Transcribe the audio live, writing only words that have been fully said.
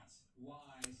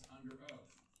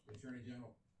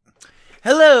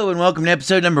Hello and welcome to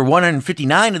episode number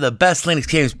 159 of the Best Linux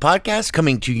Games Podcast,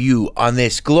 coming to you on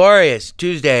this glorious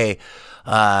Tuesday,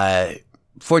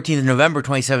 14th of November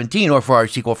 2017, or for our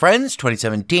sequel friends,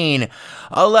 2017,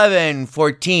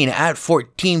 11/14 at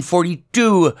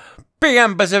 14:42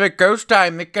 p.m. Pacific Coast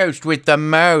Time, the coast with the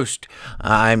most.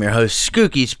 I'm your host,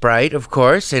 Skooky Sprite, of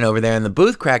course, and over there in the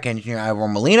booth, crack engineer Ivor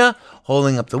Molina,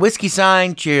 holding up the whiskey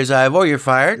sign. Cheers, Ivor, you're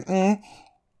fired.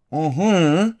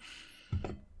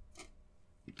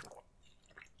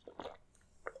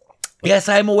 Yes,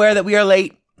 I am aware that we are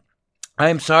late. I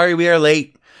am sorry we are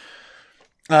late.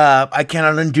 I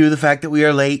cannot undo the fact that we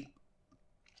are late.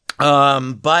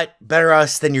 But better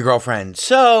us than your girlfriend.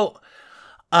 So,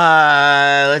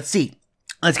 let's see.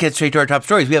 Let's get straight to our top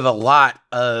stories. We have a lot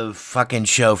of fucking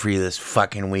show for you this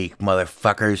fucking week,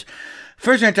 motherfuckers.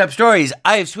 First on our top stories,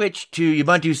 I have switched to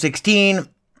Ubuntu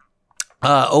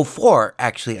 16.04,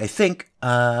 actually, I think.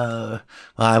 Well,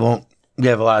 I won't. We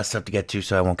have a lot of stuff to get to,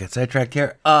 so I won't get sidetracked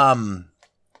here. And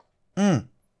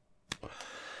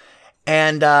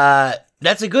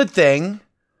that's a good thing,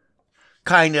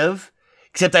 kind of.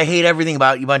 Except I hate everything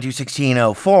about Ubuntu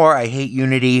 16.04. I hate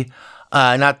Unity,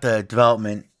 not the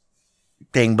development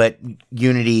thing, but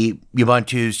Unity,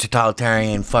 Ubuntu's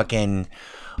totalitarian, fucking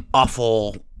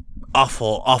awful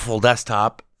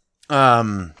desktop.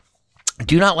 Do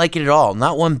not like it at all,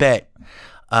 not one bit.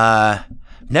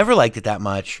 Never liked it that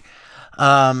much.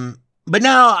 But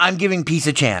now I'm giving peace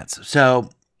a chance. So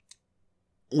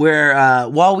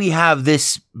while we have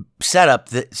this set up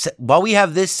this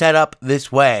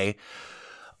way,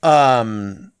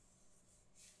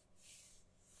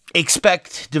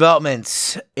 expect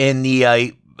developments in the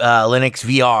Linux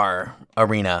VR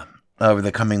arena over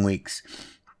the coming weeks.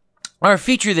 Our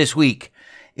feature this week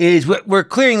is we're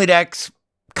clearing the decks,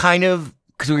 kind of,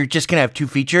 because we're just going to have two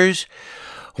features.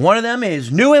 One of them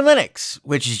is New in Linux,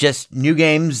 which is just new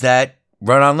games that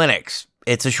run on Linux.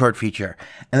 It's a short feature.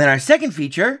 And then our second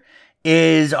feature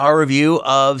is our review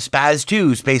of Spaz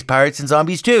 2, Space Pirates and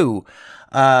Zombies 2,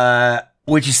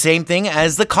 which is the same thing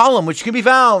as the column, which can be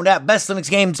found at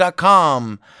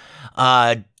bestlinuxgames.com,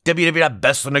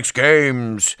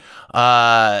 www.bestlinuxgames.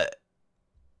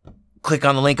 Click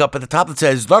on the link up at the top that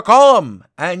says The Column,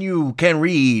 and you can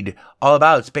read all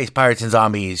about Space Pirates and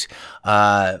Zombies.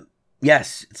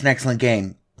 Yes, it's an excellent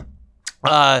game.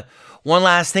 One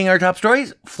last thing in our top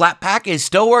stories. Flatpak is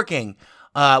still working.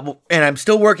 And I'm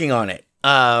still working on it.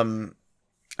 I've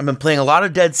been playing a lot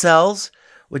of Dead Cells,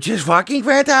 which is fucking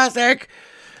fantastic.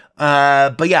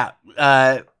 But yeah,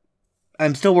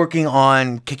 I'm still working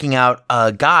on kicking out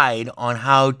a guide on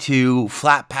how to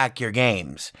flatpak your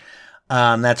games.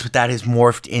 That's what that has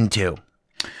morphed into.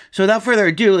 So without further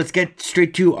ado, let's get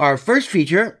straight to our first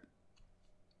feature.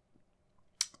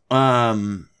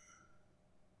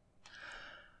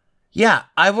 Yeah,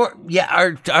 Ivor,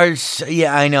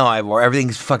 I know, Ivor,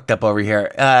 everything's fucked up over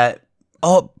here.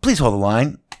 Please hold the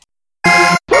line.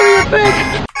 What do you think?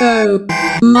 Oh,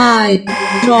 my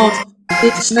God.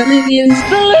 It's Bolivians.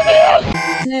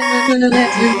 Never gonna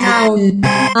let you down.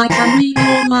 I can read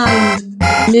your mind.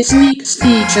 This week's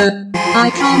feature. I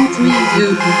can't read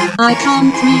you. I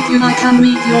can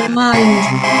read your mind.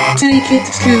 Take it,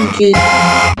 Skooky.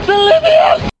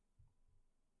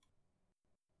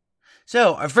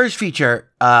 So, our first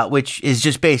feature, which is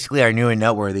just basically our new and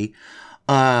noteworthy,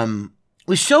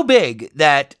 was so big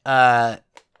that, our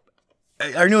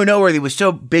new and noteworthy was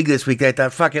so big this week that I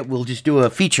thought, fuck it, we'll just do a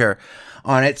feature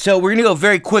on it. So, we're going to go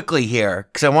very quickly here,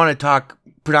 because I want to talk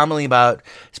predominantly about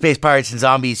Space Pirates and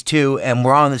Zombies 2, and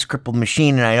we're on this crippled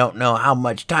machine, and I don't know how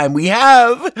much time we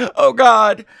have. Oh,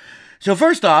 God. So,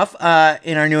 first off,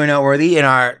 in our new and noteworthy, in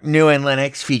our new and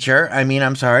Linux feature, we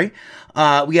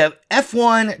have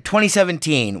F1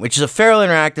 2017, which is a Feral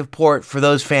Interactive port for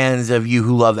those fans of you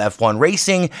who love F1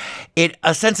 racing. It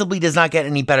ostensibly does not get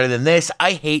any better than this.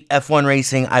 I hate F1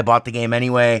 racing. I bought the game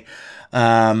anyway,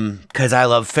 because I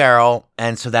love Feral,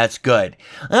 and so that's good.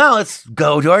 Now let's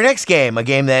go to our next game, a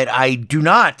game that I do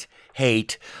not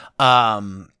hate,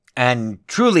 and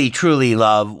truly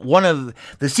love. One of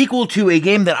the sequel to a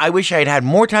game that I wish I had had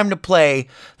more time to play,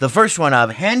 the first one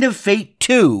of Hand of Fate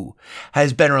 2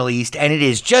 has been released, and it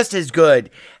is just as good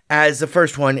as the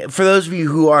first one. For those of you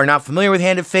who are not familiar with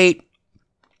Hand of Fate,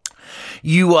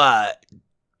 you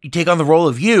take on the role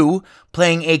of you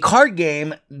playing a card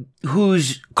game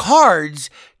whose cards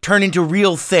turn into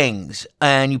real things,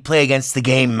 and you play against the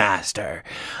game master.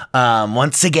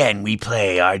 Once again, we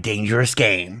play our dangerous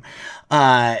game.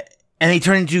 And they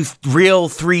turn into real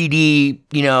 3D,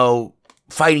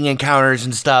 fighting encounters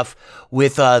and stuff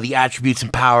with the attributes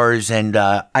and powers and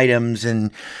items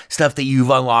and stuff that you've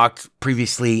unlocked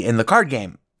previously in the card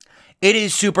game. It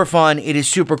is super fun. It is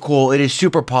super cool. It is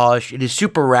super polished. It is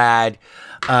super rad.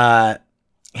 Hand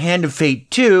of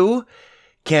Fate 2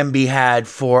 can be had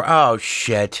for... Oh,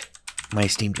 shit. My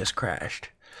Steam just crashed.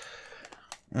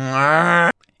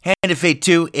 Hand of Fate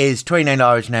 2 is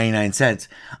 $29.99.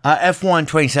 F1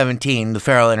 2017, the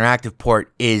Feral Interactive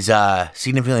port, is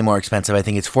significantly more expensive. I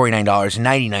think it's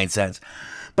 $49.99.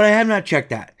 But I have not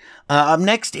checked that. Up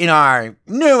next in our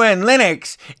new in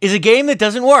Linux is a game that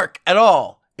doesn't work at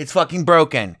all. It's fucking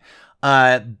broken.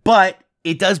 But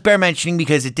it does bear mentioning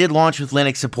because it did launch with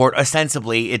Linux support.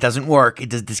 Ostensibly, it doesn't work.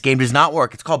 This game does not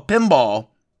work. It's called Pinball.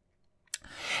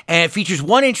 And it features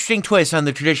one interesting twist on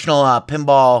the traditional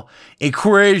pinball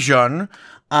equation.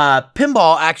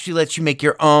 Pinball actually lets you make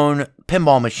your own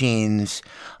pinball machines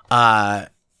and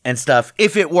stuff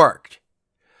if it worked.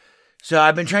 So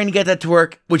I've been trying to get that to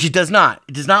work, which it does not.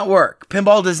 It does not work.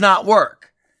 Pinball does not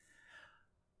work.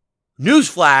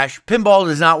 Newsflash, pinball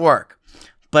does not work.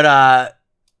 But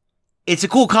it's a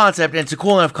cool concept, and it's a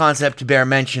cool enough concept to bear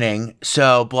mentioning.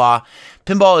 So, blah.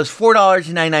 Pinball is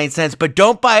 $4.99, but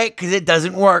don't buy it because it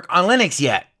doesn't work on Linux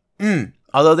yet.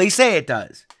 Although they say it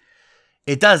does.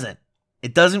 It doesn't.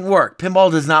 It doesn't work. Pinball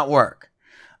does not work.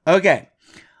 Okay.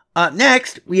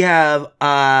 Next, we have a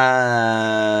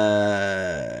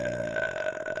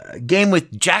game with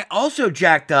also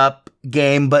jacked up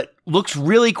game, but looks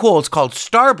really cool. It's called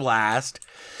Star Blast.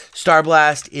 Star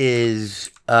Blast is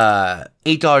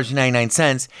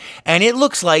 $8.99, and it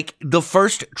looks like the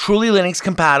first truly Linux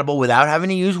compatible without having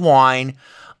to use Wine.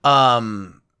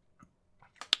 Oh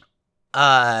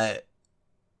god,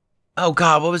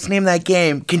 what was the name of that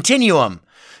game? Continuum.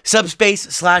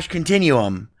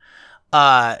 Subspace/Continuum.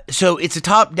 So it's a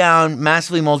top-down,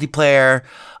 massively multiplayer,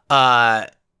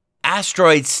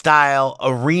 asteroid-style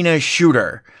arena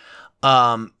shooter.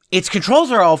 Its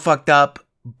controls are all fucked up,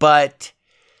 but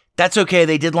that's okay.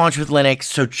 They did launch with Linux,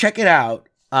 so check it out.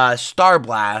 Star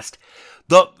Blast.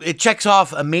 It checks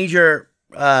off a major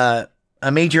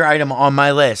item on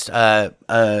my list.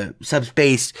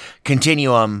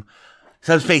 Subspace/Continuum.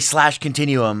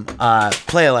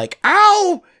 Play like,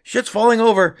 ow! Shit's falling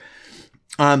over.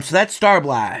 So that's Star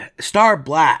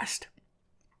Blast.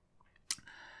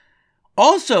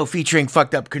 Also featuring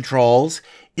fucked up controls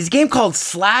is a game called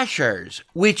Slashers,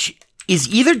 which is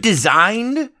either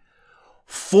designed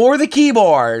for the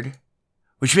keyboard,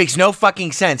 which makes no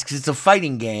fucking sense because it's a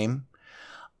fighting game.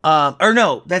 Or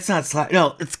no, that's not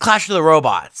no, it's Clash of the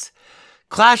Robots.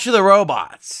 Clash of the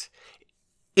Robots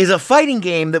is a fighting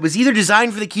game that was either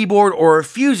designed for the keyboard or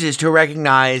refuses to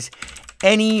recognize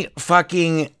any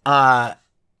fucking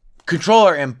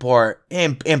controller input.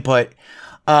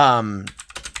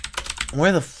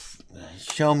 Where the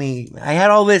show me? I had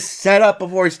all this set up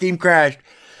before Steam crashed.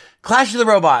 Clash of the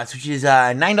Robots, which is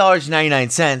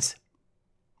 $9.99.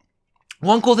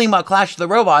 One cool thing about Clash of the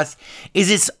Robots is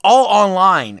it's all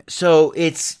online. So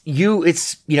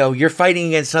you're fighting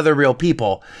against other real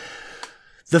people.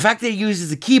 The fact that it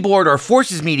uses the keyboard or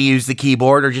forces me to use the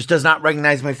keyboard or just does not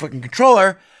recognize my fucking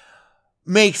controller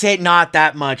makes it not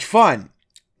that much fun.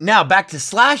 Now, back to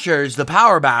Slashers, the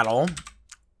Power Battle,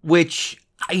 which,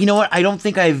 you know what, I don't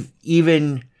think I've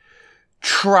even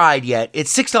tried yet.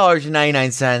 It's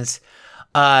 $6.99.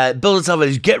 Build itself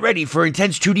as get ready for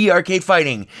intense 2D arcade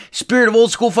fighting. Spirit of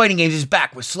old school fighting games is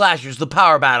back with Slashers the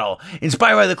Power Battle.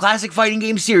 Inspired by the classic fighting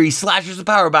game series, Slashers the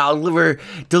Power Battle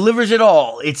delivers it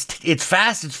all. It's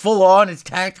fast, it's full on, it's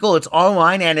tactical, it's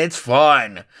online, and it's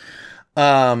fun.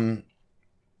 And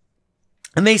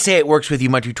they say it works with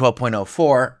Ubuntu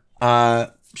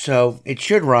 12.04. So it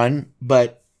should run,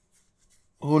 but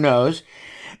who knows?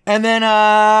 And then,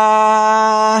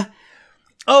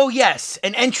 oh yes,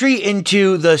 an entry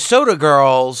into the Soda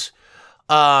Girls,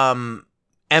 and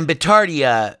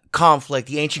Batardia conflict,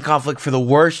 the ancient conflict for the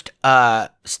worst,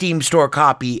 Steam store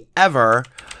copy ever.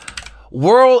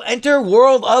 Enter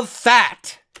World of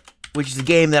Fat, which is a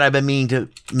game that I've been meaning to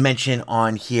mention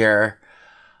on here.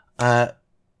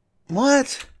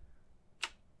 What?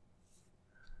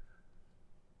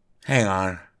 Hang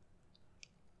on.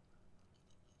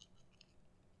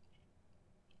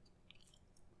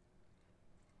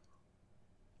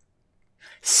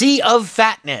 Sea of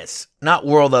Fatness. Not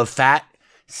World of Fat.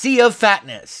 Sea of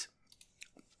Fatness.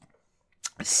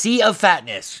 Sea of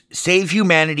Fatness. Save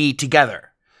humanity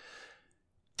together.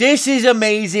 This is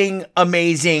amazingly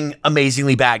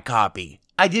bad copy.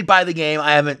 I did buy the game.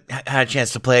 I haven't had a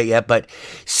chance to play it yet, but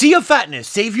Sea of Fatness,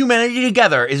 Save Humanity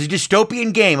Together is a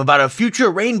dystopian game about a future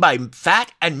reigned by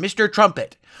Fat and Mr.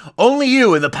 Trumpet. Only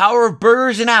you and the power of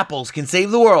burgers and apples can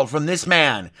save the world from this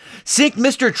man. Sink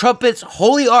Mr. Trumpet's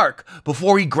holy ark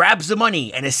before he grabs the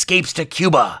money and escapes to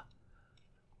Cuba.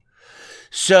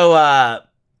 So,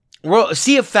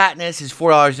 Sea of Fatness is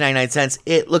 $4.99.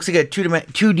 It looks like a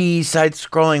 2D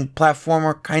side-scrolling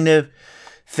platformer kind of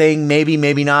thing. Maybe,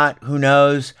 maybe not. Who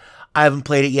knows? I haven't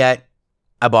played it yet.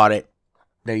 I bought it.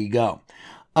 There you go.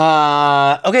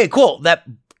 Okay, cool. Like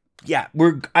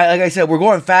I said, we're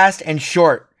going fast and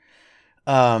short.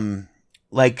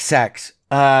 Like sex.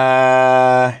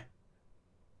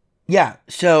 Yeah,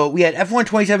 so we had F1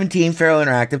 2017, Feral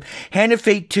Interactive, Hand of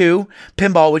Fate 2,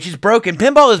 Pinball, which is broken.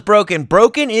 Pinball is broken.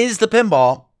 Broken is the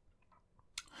pinball.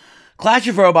 Clash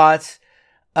of Robots,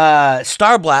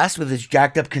 Star Blast with its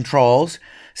jacked up controls,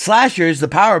 Slashers, the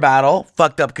Power Battle,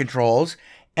 fucked up controls,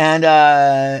 and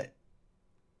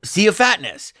Sea of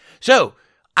Fatness. So,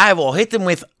 I will hit them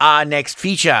with our next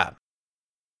feature.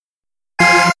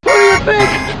 What do you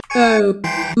think? Oh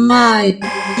my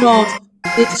god.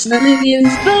 It's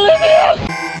Bolivians.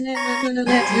 Never gonna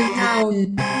let you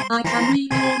down. I can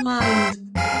read your mind.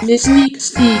 This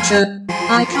week's feature.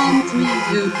 I can't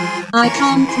read you. I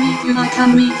can't read you. I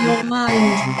can read your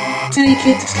mind. Take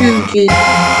it, Kooky.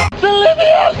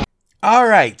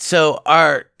 Alright, so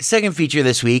our second feature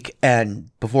this week,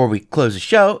 and before we close the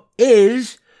show,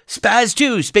 is Spaz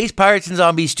 2, Space Pirates and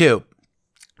Zombies 2.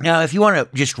 Now, if you want to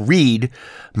just read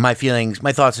my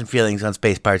thoughts and feelings on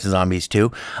Space Pirates and Zombies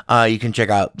 2, you can check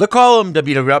out the column,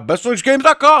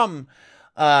 www.bestsellersgames.com.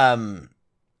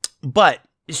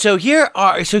 So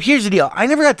here's the deal. I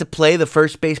never got to play the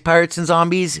first Space Pirates and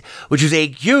Zombies, which was a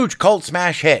huge cult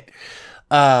smash hit.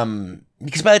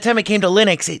 Because by the time it came to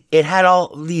Linux, it had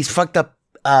all these fucked up,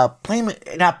 not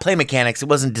play mechanics. It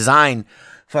wasn't design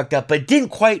fucked up, but it didn't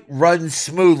quite run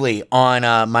smoothly on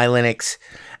my Linux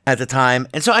at the time,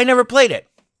 and so I never played it.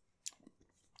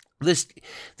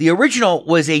 The original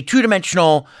was a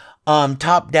two-dimensional,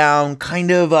 top-down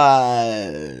kind of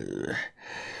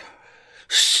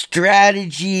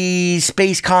strategy,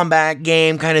 space combat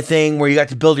game kind of thing where you got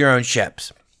to build your own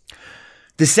ships.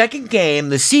 The second game,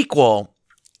 the sequel,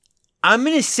 I'm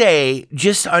going to say,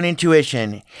 just on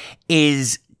intuition,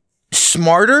 is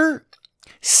smarter,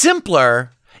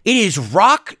 simpler. It is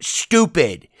rock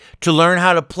stupid to learn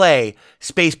how to play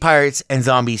Space Pirates and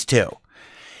Zombies 2.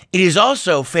 It is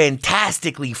also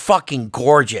fantastically fucking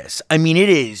gorgeous. I mean, it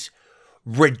is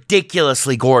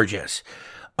ridiculously gorgeous.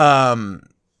 And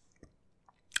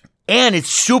it's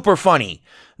super funny.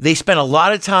 They spent a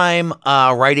lot of time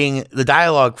writing the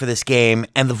dialogue for this game,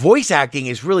 and the voice acting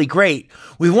is really great.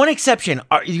 With one exception,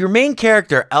 your main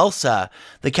character, Elsa,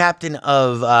 the captain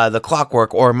of the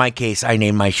Clockwork, or in my case, I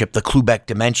named my ship the Klubeck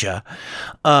Dementia,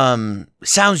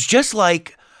 sounds just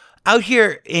like out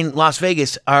here in Las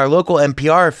Vegas, our local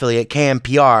NPR affiliate,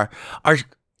 KNPR,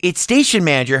 its station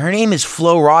manager, her name is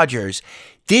Flo Rogers.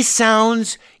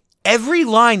 Every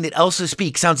line that Elsa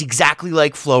speaks sounds exactly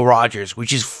like Flo Rogers,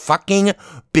 which is fucking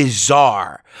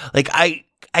bizarre. Like, I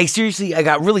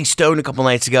got really stoned a couple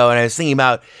nights ago, and I was thinking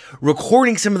about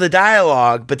recording some of the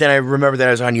dialogue, but then I remembered that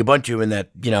I was on Ubuntu and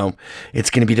that, it's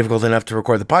going to be difficult enough to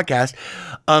record the podcast.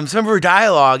 Some of her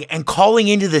dialogue and calling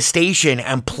into the station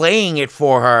and playing it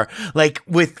for her, like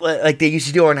they used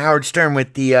to do on Howard Stern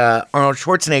with the Arnold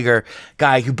Schwarzenegger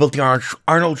guy who built the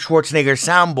Arnold Schwarzenegger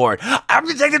soundboard. I'm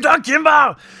Detective Doc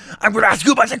Jimbo. I'm going to ask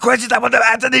you a bunch of questions. I want them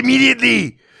answered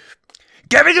immediately.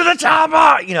 Get me to the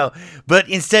chopper, but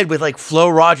instead with like Flo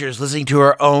Rogers listening to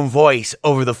her own voice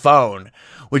over the phone,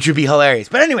 which would be hilarious.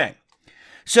 But anyway,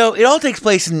 so it all takes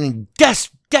place in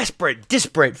desperate,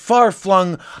 disparate,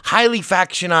 far-flung, highly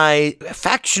factionalized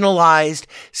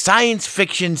science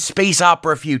fiction space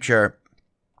opera future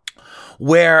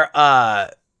where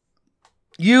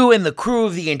you and the crew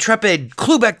of the intrepid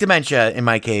Klubeck Dementia, in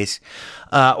my case,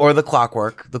 or the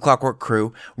Clockwork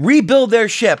crew, rebuild their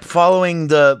ship following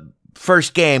the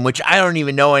first game, which I don't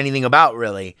even know anything about,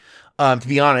 really, to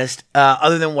be honest,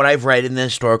 other than what I've read in the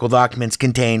historical documents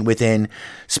contained within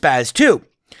Spaz 2.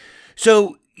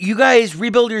 So you guys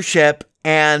rebuild your ship,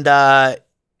 and,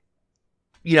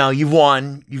 you've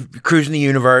won. You're cruising the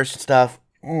universe and stuff.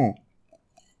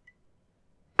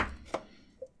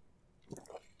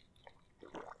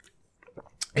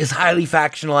 This highly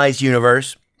factionalized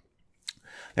universe.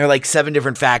 There are like 7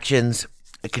 different factions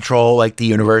that control, like, the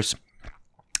universe.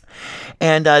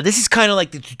 And this is kind of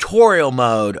like the tutorial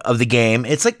mode of the game.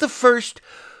 It's like the first...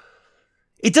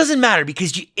 It doesn't matter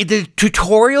because the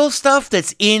tutorial stuff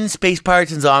that's in Space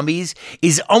Pirates and Zombies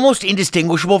is almost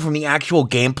indistinguishable from the actual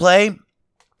gameplay.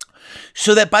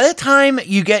 So that by the time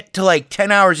you get to like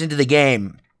 10 hours into the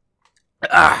game,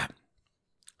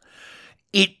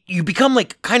 you become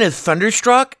like kind of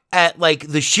thunderstruck at like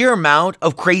the sheer amount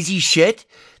of crazy shit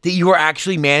that you are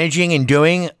actually managing and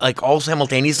doing like all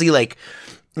simultaneously. Like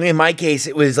in my case,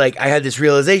 it was like I had this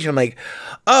realization. I'm like,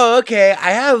 oh, okay,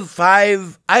 I have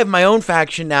my own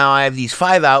faction now. I have these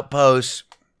 5 outposts,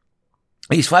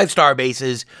 these 5 star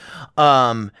bases,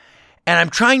 and I'm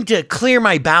trying to clear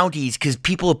my bounties because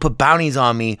people have put bounties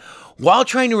on me while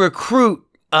trying to recruit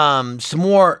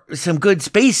some good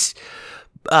space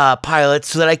pilots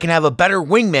so that I can have a better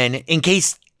wingman in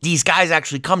case these guys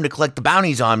actually come to collect the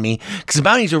bounties on me, because the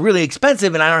bounties are really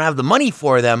expensive and I don't have the money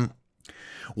for them,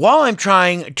 while I'm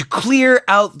trying to clear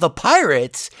out the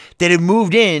pirates that have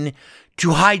moved in to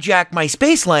hijack my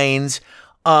space lanes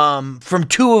from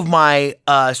 2 of my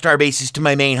star bases to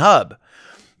my main hub.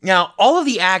 Now, all of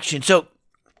the action, so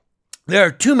there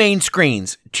are 2 main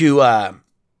screens to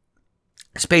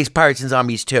Space Pirates and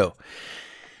Zombies 2.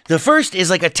 The first is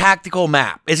like a tactical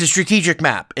map. It's a strategic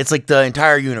map. It's like the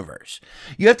entire universe.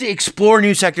 You have to explore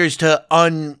new sectors to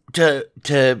undarken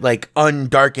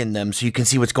them so you can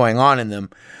see what's going on in them.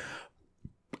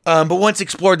 But once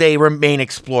explored, they remain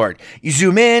explored. You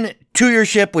zoom in to your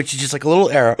ship, which is just like a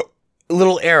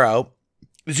little arrow.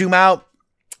 Zoom out,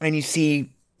 and you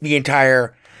see the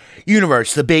entire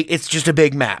universe. It's just a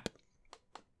big map.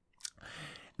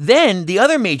 Then the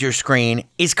other major screen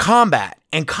is combat.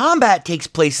 And combat takes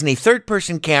place in a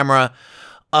third-person camera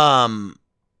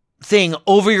thing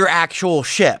over your actual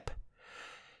ship.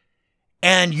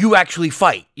 And you actually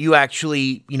fight. You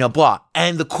actually, blah.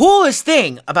 And the coolest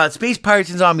thing about Space Pirates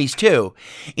and Zombies 2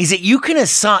 is that you can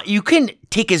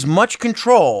take as much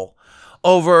control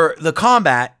over the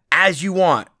combat as you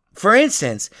want. For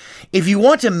instance, if you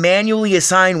want to manually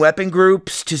assign weapon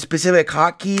groups to specific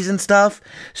hotkeys and stuff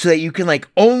so that you can like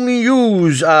only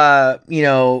use,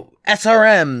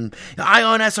 SRM,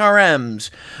 ion SRMs,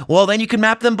 well, then you can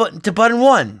map them to button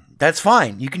 1. That's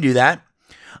fine. You can do that.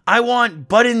 I want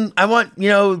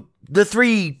the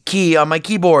 3 key on my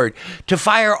keyboard to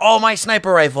fire all my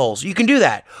sniper rifles. You can do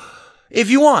that if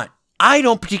you want. I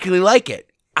don't particularly like it.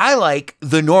 I like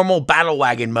the normal battle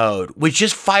wagon mode, which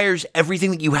just fires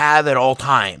everything that you have at all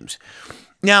times.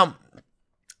 Now,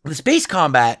 the space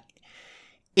combat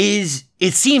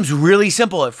it seems really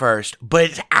simple at first, but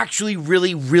it's actually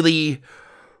really, really,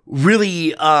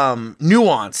 really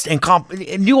nuanced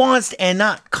and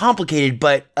not complicated,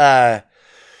 but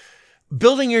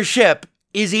building your ship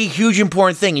is a huge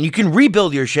important thing, and you can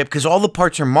rebuild your ship because all the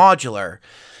parts are modular.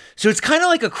 So it's kind of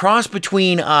like a cross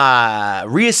between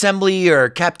Reassembly or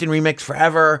Captain Remix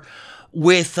Forever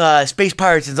with Space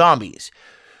Pirates and Zombies.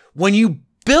 When you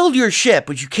build your ship,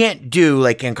 which you can't do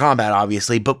like in combat,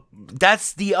 obviously, but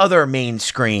that's the other main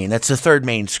screen. That's the third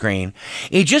main screen.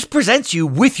 It just presents you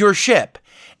with your ship,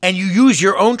 and you use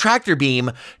your own tractor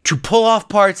beam to pull off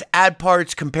parts, add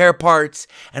parts, compare parts,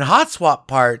 and hot swap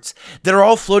parts that are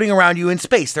all floating around you in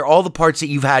space. They're all the parts that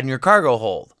you've had in your cargo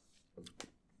hold.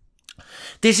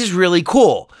 This is really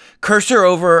cool. Cursor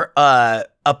over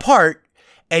a part,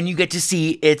 and you get to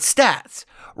see its stats.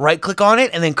 Right-click on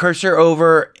it, and then cursor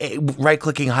over,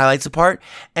 right-clicking highlights a part,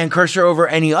 and cursor over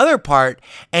any other part,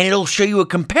 and it'll show you a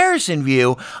comparison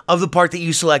view of the part that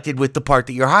you selected with the part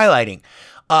that you're highlighting.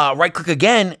 Right-click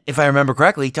again, if I remember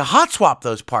correctly, to hot swap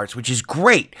those parts, which is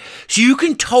great. So you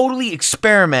can totally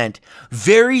experiment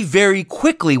very, very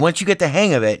quickly once you get the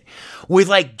hang of it with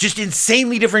like just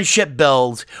insanely different ship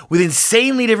builds with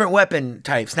insanely different weapon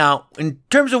types. Now, in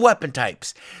terms of weapon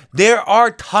types, there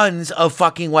are tons of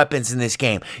fucking weapons in this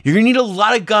game. You're gonna need a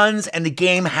lot of guns, and the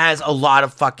game has a lot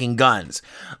of fucking guns.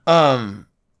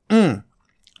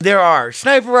 There are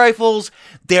sniper rifles,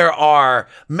 there are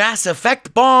Mass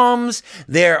Effect bombs,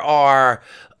 there are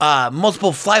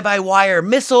multiple fly-by-wire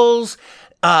missiles,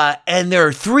 and there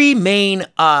are 3 main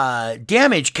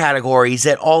damage categories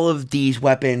that all of these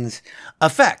weapons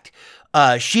affect.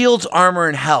 Shields, armor,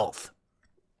 and health.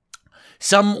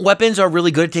 Some weapons are really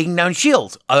good at taking down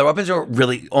shields. Other weapons are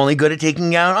really only good at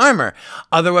taking down armor.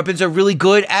 Other weapons are really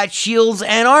good at shields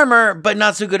and armor, but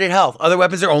not so good at health. Other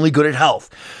weapons are only good at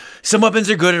health. Some weapons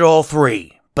are good at all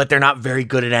 3, but they're not very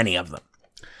good at any of them.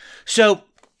 So,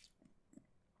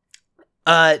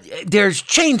 there's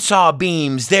chainsaw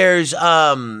beams, there's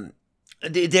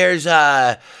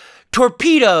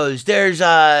torpedoes, there's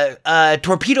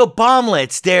torpedo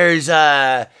bomblets, there's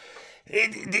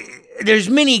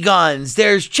miniguns,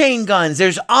 there's chain guns,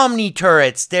 there's omni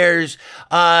turrets, there's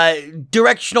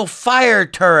directional fire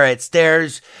turrets,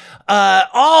 there's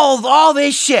all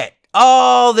this shit.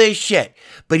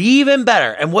 But even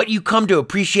better, and what you come to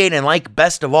appreciate and like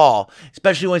best of all,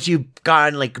 especially once you've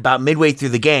gone like about midway through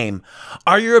the game,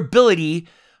 are your ability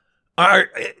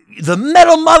The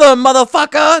Metal Mother,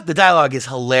 motherfucker! The dialogue is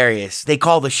hilarious. They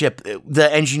call the ship,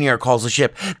 the engineer calls the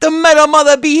ship, the Metal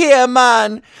Mother be here,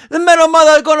 man! The Metal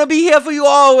Mother gonna be here for you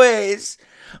always!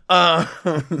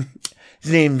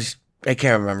 His name's, I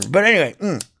can't remember. But anyway,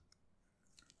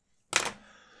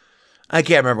 I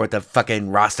can't remember what the fucking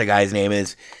Rasta guy's name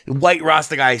is. White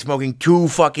Rasta guy smoking 2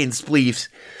 fucking spleefs.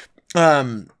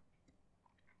 But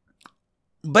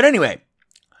anyway,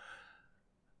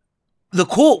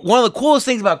 one of the coolest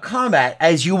things about combat,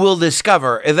 as you will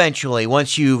discover eventually,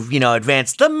 once you've,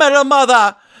 advanced the Metal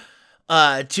Mother,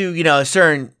 to, a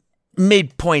certain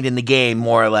midpoint in the game,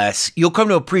 more or less, you'll come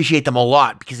to appreciate them a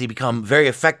lot because they become very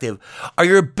effective, are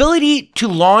your ability to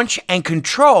launch and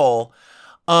control,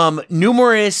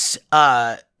 numerous,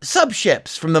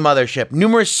 subships from the mothership,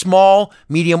 numerous small,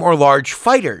 medium, or large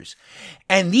fighters.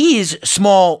 And these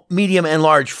small, medium, and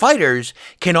large fighters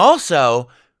can also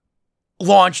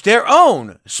launch their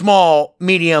own small,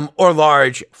 medium, or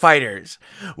large fighters,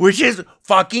 which is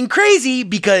fucking crazy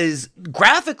because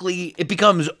graphically it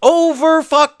becomes over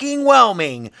fucking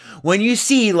whelming when you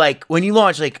see, like, when you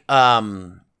launch, like, I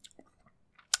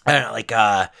don't know, like,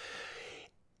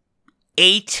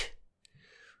 eight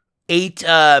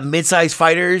mid-sized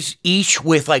fighters, each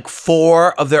with like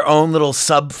 4 of their own little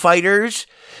sub-fighters.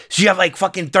 So you have like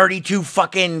fucking 32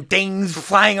 fucking things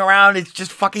flying around. It's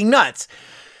just fucking nuts.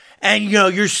 And,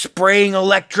 you're spraying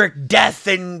electric death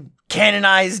and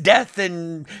canonized death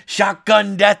and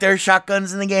shotgun death. There's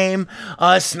shotguns in the game.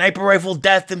 Sniper rifle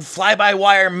death and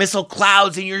fly-by-wire missile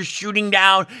clouds, and you're shooting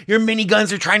down. Your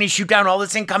miniguns are trying to shoot down all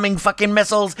this incoming fucking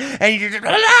missiles. And you're just...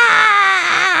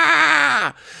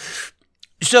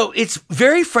 So it's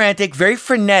very frantic, very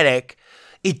frenetic.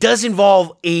 It does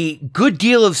involve a good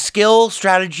deal of skill,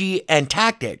 strategy, and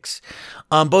tactics.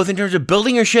 Both in terms of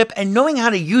building your ship and knowing how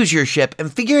to use your ship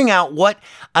and figuring out what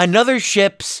another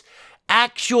ship's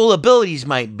actual abilities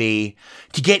might be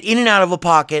to get in and out of a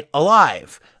pocket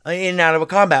alive, in and out of a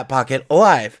combat pocket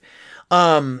alive.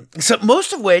 So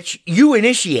most of which you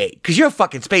initiate because you're a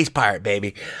fucking space pirate,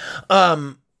 baby.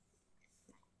 Look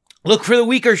for the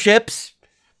weaker ships,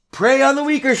 prey on the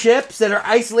weaker ships that are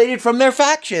isolated from their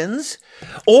factions,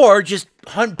 or just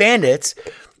hunt bandits.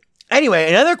 Anyway,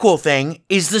 another cool thing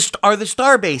is are the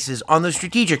star bases on the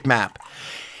strategic map.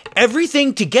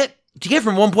 Everything to get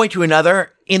from one point to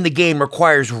another in the game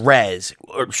requires res,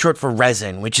 or short for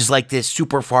resin, which is like this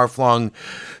super far-flung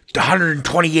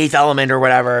 128th element or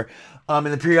whatever in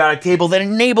the periodic table that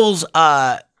enables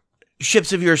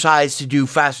ships of your size to do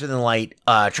faster than light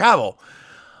travel.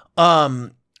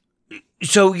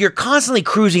 So you're constantly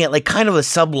cruising at like kind of a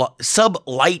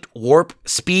sub-light warp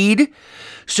speed.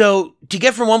 So to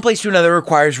get from one place to another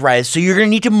requires res. So you're going to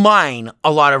need to mine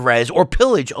a lot of res, or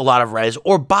pillage a lot of res,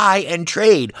 or buy and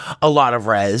trade a lot of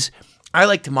res. I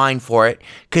like to mine for it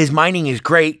because mining is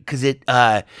great because it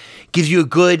gives you a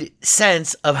good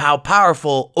sense of how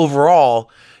powerful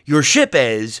overall your ship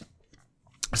is.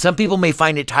 Some people may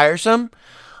find it tiresome.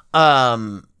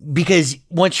 Because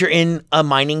once you're in a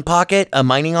mining pocket, a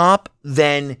mining op,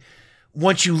 then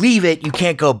once you leave it, you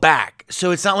can't go back.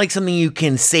 So it's not like something you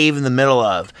can save in the middle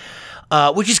of,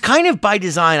 which is kind of by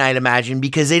design, I'd imagine,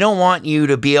 because they don't want you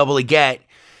to be able to get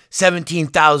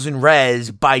 17,000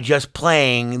 res by just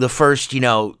playing the first,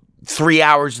 3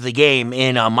 hours of the game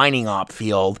in a mining op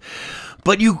field.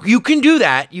 But you can do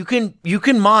that. You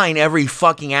can mine every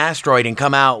fucking asteroid and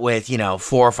come out with,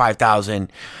 4,000 or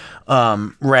 5,000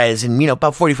 res in,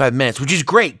 about 45 minutes, which is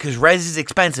great because res is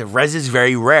expensive. Res is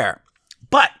very rare.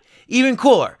 But even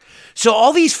cooler. So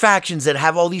all these factions that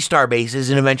have all these star bases,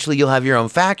 and eventually you'll have your own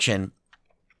faction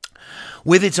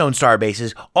with its own star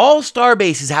bases. All star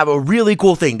bases have a really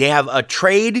cool thing. They have a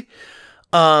trade.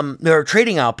 There are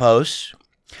trading outposts.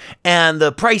 And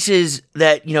the prices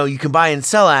that, you can buy and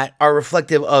sell at are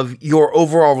reflective of your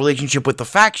overall relationship with the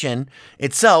faction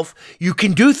itself. You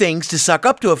can do things to suck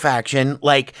up to a faction,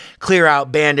 like clear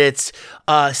out bandits,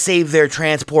 save their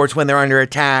transports when they're under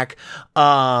attack,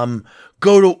 go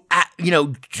to,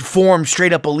 form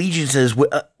straight up allegiances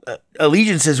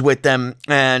with them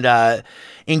and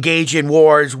engage in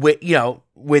wars with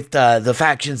the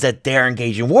factions that they're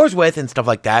engaged in wars with and stuff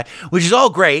like that, which is all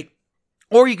great.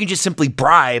 Or you can just simply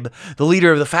bribe the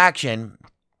leader of the faction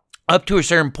up to a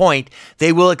certain point.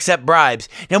 They will accept bribes.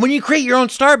 Now, when you create your own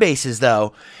star bases,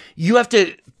 though, you have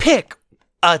to pick.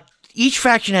 Each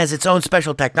faction has its own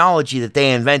special technology that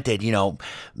they invented,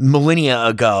 millennia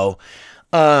ago.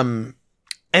 And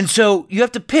so you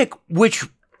have to pick which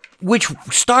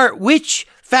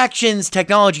faction's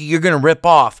technology you're going to rip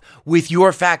off with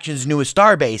your faction's newest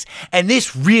starbase. And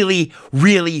this really,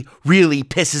 really, really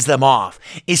pisses them off,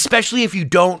 especially if you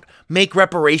don't make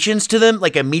reparations to them,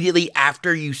 like immediately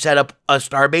after you set up a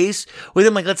starbase with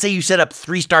them. Like, let's say you set up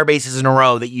 3 starbases in a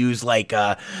row that use like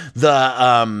the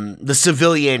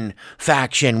civilian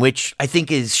faction, which I think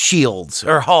is Shields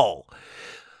or Hull.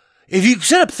 If you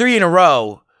set up 3 in a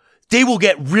row, they will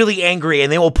get really angry and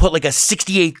they will put like a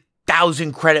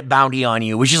 68,000 credit bounty on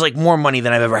you, which is like more money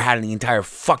than I've ever had in the entire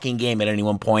fucking game at any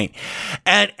one point.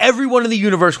 And everyone in the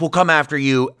universe will come after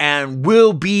you and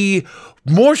will be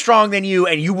more strong than you,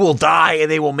 and you will die, and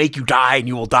they will make you die, and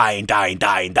you will die and die and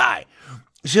die and die.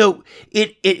 So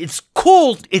it's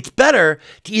cool. It's better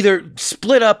to either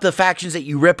split up the factions that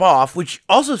you rip off, which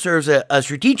also serves a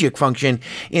strategic function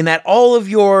in that all of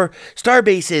your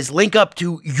starbases link up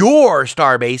to your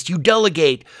starbase. You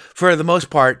delegate, for the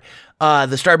most part,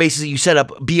 the starbases that you set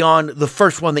up beyond the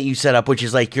first one that you set up, which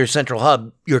is like your central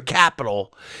hub, your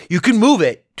capital. You can move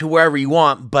it to wherever you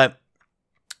want, but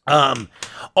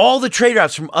all the trade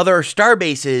routes from other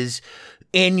starbases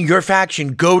in your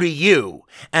faction go to you,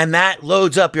 and that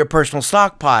loads up your personal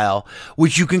stockpile,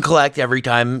 which you can collect every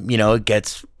time, it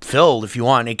gets filled if you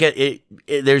want.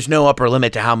 There's no upper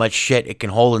limit to how much shit it can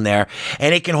hold in there,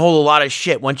 and it can hold a lot of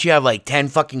shit. Once you have like 10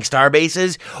 fucking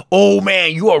starbases, oh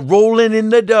man, you are rolling in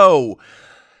the dough.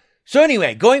 So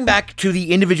anyway, going back to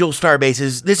the individual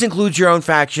starbases, this includes your own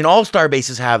faction. All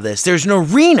starbases have this. There's an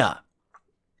arena.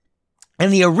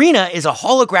 And the arena is a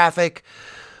holographic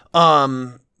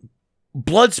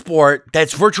blood sport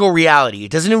that's virtual reality.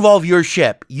 It doesn't involve your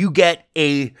ship. You get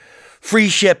a free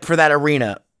ship for that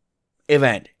arena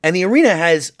event. And the arena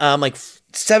has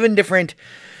 7 different,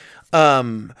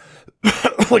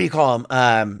 what do you call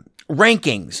them?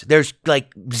 Rankings. There's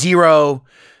like 0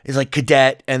 is like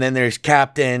cadet, and then there's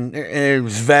captain, and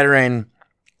there's veteran,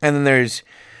 and then there's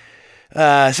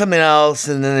something else,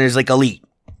 and then there's like elite.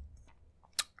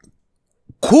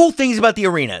 Cool things about the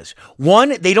arenas.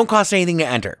 1, they don't cost anything to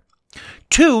enter.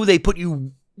 2, they put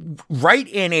you right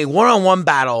in a one-on-one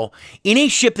battle in a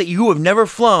ship that you have never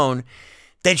flown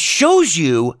that shows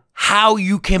you how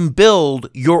you can build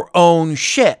your own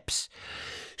ships.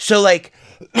 So like,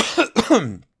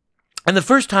 and the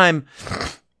first time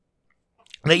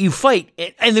that you fight,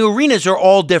 and the arenas are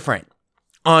all different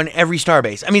on every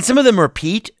starbase. I mean, some of them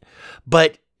repeat,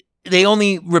 but they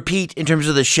only repeat in terms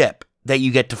of the ship that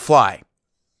you get to fly.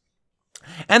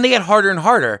 And they get harder and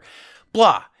harder.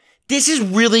 Blah. This is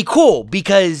really cool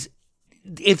because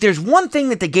if there's one thing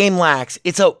that the game lacks,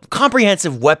 it's a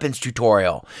comprehensive weapons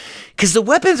tutorial. Because the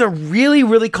weapons are really,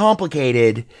 really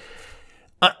complicated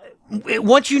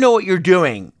once you know what you're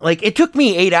doing. Like, it took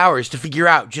me 8 hours to figure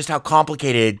out just how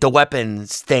complicated the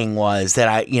weapons thing was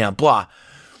that blah.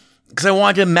 Because I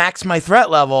wanted to max my threat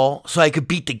level so I could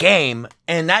beat the game.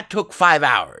 And that took 5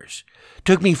 hours. It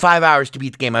took me 5 hours to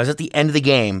beat the game. I was at the end of the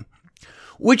game,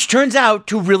 which turns out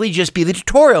to really just be the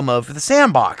tutorial mode for the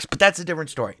sandbox, but that's a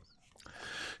different story.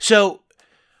 So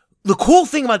the cool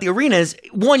thing about the arena is,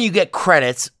 1, you get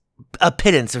credits, a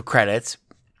pittance of credits,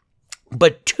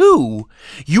 but 2,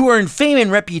 you earn fame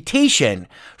and reputation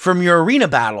from your arena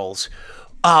battles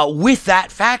with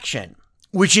that faction,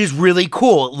 which is really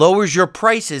cool. It lowers your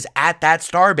prices at that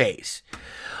starbase.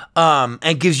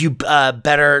 And gives you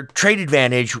better trade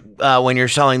advantage when you're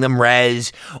selling them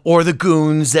res or the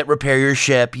goons that repair your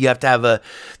ship. You have to have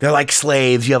they're like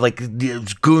slaves. You have like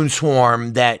the goon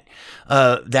swarm that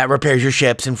repairs your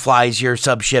ships and flies your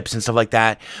sub ships and stuff like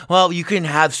that. Well, you can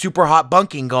have super hot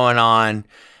bunking going on,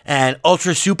 and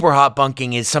ultra super hot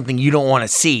bunking is something you don't want to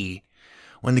see.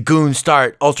 When the goons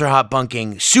start ultra hot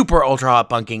bunking, super ultra hot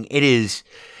bunking, it is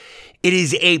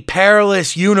a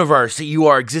perilous universe that you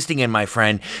are existing in, my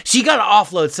friend. So you got to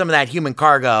offload some of that human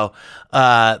cargo,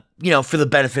 for the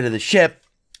benefit of the ship,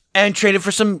 and trade it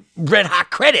for some red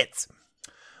hot credits.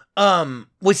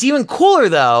 What's even cooler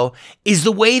though is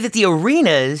the way that the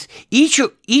arenas, each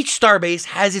starbase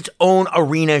has its own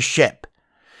arena ship.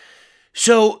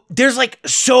 So there's like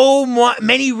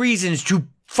many reasons to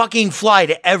fucking fly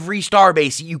to every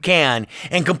starbase that you can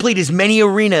and complete as many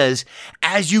arenas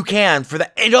as you can for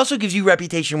that. It also gives you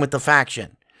reputation with the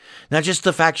faction. Not just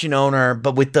the faction owner,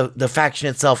 but with the faction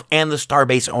itself and the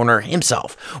starbase owner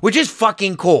himself, which is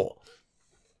fucking cool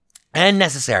and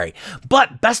necessary.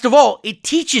 But best of all, it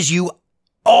teaches you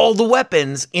all the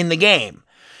weapons in the game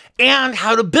and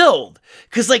how to build.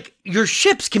 Because like, your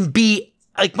ships can be,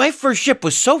 like, my first ship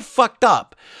was so fucked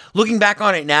up. Looking back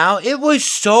on it now, it was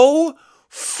so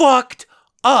fucked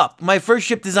up. My first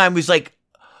ship design was like,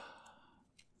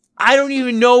 I don't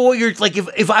even know what you're like.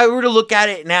 If I were to look at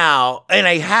it now, and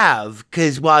I have,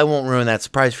 because, well, I won't ruin that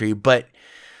surprise for you, but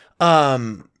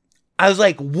I was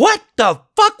like, what the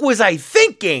fuck was I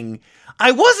thinking?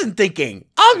 I wasn't thinking.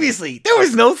 Obviously, there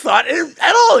was no thought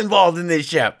at all involved in this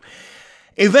ship.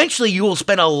 Eventually, you will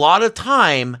spend a lot of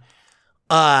time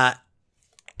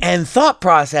and thought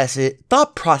processes,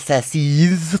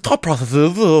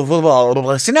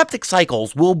 synaptic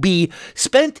cycles will be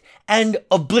spent and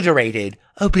obliterating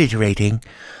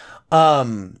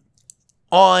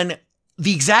on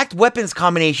the exact weapons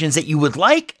combinations that you would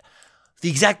like, the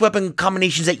exact weapon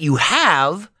combinations that you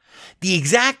have, the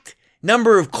exact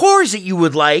number of cores that you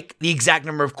would like, the exact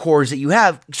number of cores that you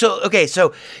have.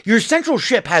 So your central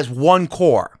ship has one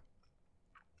core.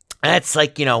 That's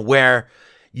like, where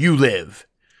you live.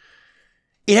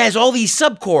 It has all these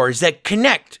subcores that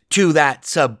connect to that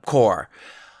subcore.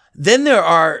 Then there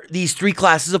are these three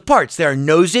classes of parts. There are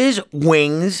noses,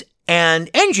 wings, and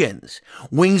engines.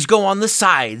 Wings go on the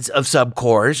sides of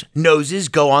subcores. Noses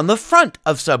go on the front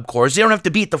of subcores. They don't have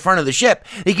to be at the front of the ship.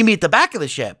 They can be at the back of the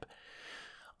ship.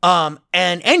 And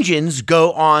engines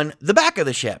go on the back of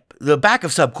the ship, the back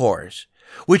of subcores,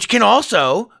 which can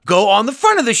also go on the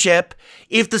front of the ship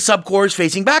if the subcore is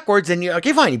facing backwards. Then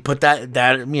okay, fine. You put that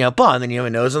on, then you have a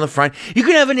nose on the front. You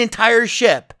can have an entire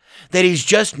ship that is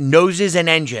just noses and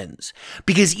engines,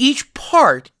 because each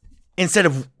part, instead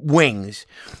of wings,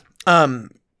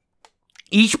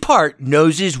 each part,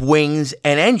 noses, wings,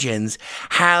 and engines,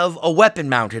 have a weapon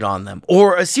mounted on them,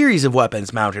 or a series of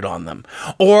weapons mounted on them,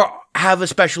 or have a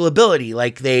special ability,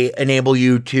 like they enable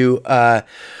you to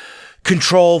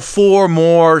control 4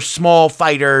 more small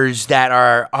fighters that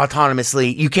are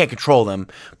autonomously, you can't control them,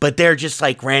 but they're just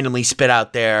like randomly spit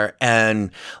out there,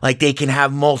 and like they can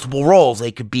have multiple roles.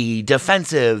 They could be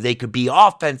defensive, they could be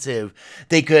offensive,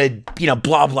 they could,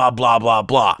 blah, blah, blah, blah,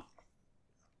 blah.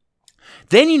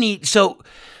 Then so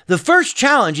the first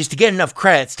challenge is to get enough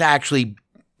credits to actually,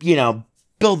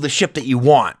 build the ship that you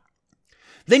want.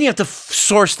 Then you have to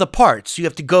source the parts. You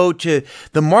have to go to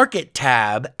the market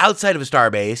tab outside of a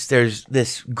starbase. There's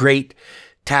this great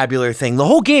tabular thing. The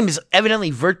whole game is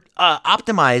evidently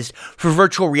optimized for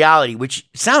virtual reality, which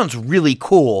sounds really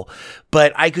cool,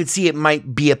 but I could see it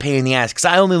might be a pain in the ass because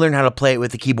I only learned how to play it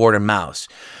with the keyboard and mouse.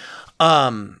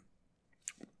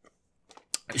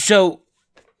 So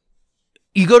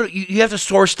you have to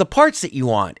source the parts that you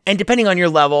want, and depending on your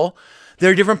level, there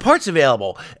are different parts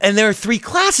available, and there are 3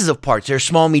 classes of parts. There's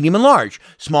small, medium, and large.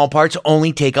 Small parts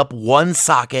only take up 1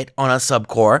 socket on a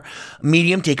subcore.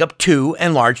 Medium take up 2,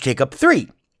 and large take up 3.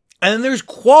 And then there's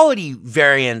quality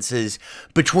variances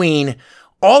between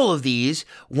all of these,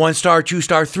 1-star,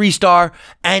 2-star, 3-star,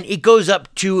 and it goes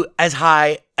up to as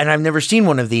high, and I've never seen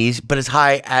one of these, but as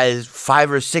high as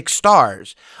 5 or 6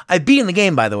 stars. I've beaten the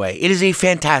game, by the way. It is a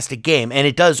fantastic game, and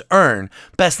it does earn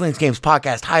Best Linux Games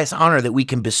Podcast highest honor that we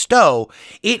can bestow.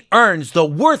 It earns the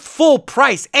worth full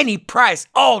price, any price,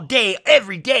 all day,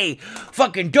 every day.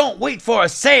 Fucking don't wait for a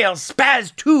sale.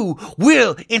 Spaz 2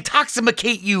 will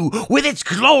intoxicate you with its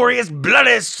glorious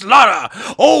bloody slaughter.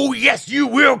 Oh, yes, you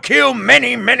will kill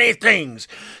many, many things.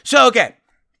 So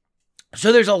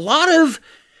there's a lot of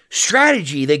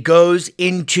strategy that goes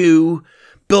into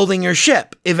building your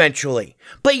ship eventually,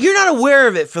 but you're not aware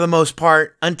of it for the most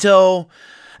part until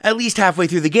at least halfway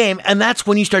through the game, and that's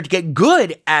when you start to get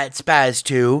good at Spaz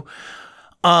 2,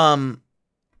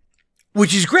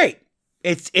 which is great.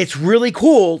 It's really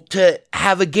cool to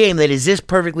have a game that is this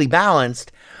perfectly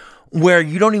balanced, where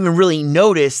you don't even really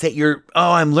notice that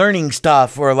I'm learning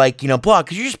stuff, or blah,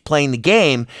 because you're just playing the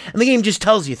game, and the game just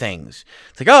tells you things.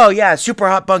 It's like, oh yeah, super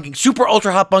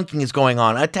ultra hot bunking is going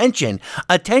on. Attention.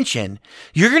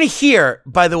 You're going to hear,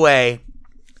 by the way,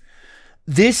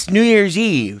 this New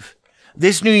Year's,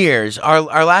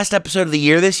 our last episode of the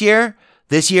year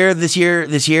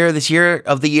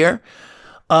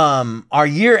our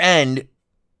year-end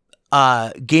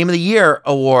Game of the Year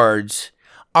awards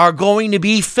are going to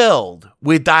be filled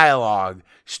with dialogue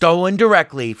stolen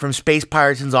directly from Space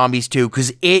Pirates and Zombies 2,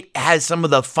 because it has some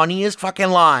of the funniest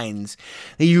fucking lines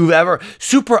that you've ever...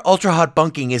 Super ultra hot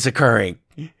bunking is occurring.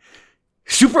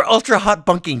 Super ultra hot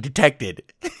bunking detected.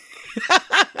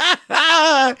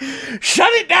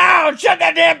 Shut it down! Shut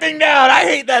that damn thing down! I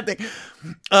hate that thing.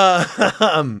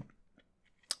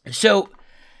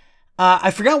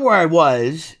 I forgot where I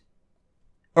was,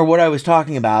 or what I was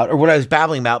talking about, or what I was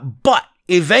babbling about, but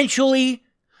eventually,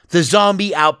 the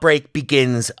zombie outbreak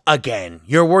begins again.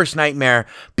 Your worst nightmare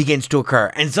begins to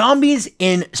occur. And Zombies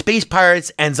in Space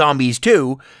Pirates and Zombies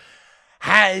 2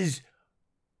 has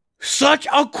such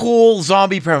a cool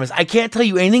zombie premise. I can't tell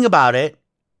you anything about it.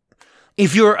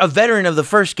 If you're a veteran of the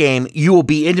first game, you will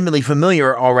be intimately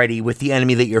familiar already with the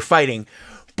enemy that you're fighting.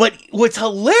 But what's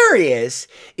hilarious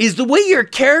is the way your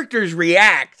characters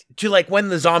react to like when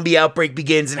the zombie outbreak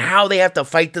begins and how they have to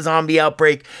fight the zombie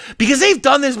outbreak because they've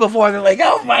done this before. They're like,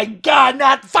 oh my God,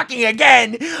 not fucking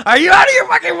again. Are you out of your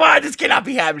fucking mind? This cannot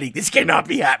be happening. This cannot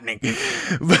be happening.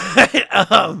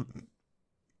 But,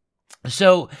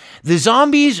 so the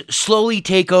zombies slowly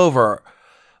take over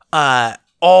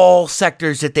all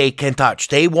sectors that they can touch.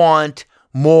 They want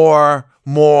more.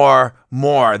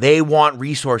 They want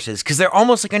resources because they're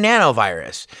almost like a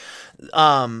nanovirus.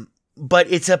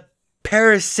 But it's a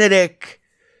parasitic,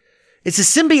 it's a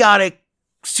symbiotic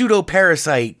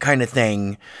pseudo-parasite kind of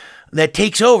thing that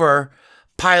takes over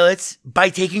pilots by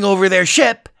taking over their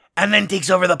ship and then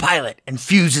takes over the pilot and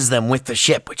fuses them with the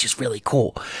ship, which is really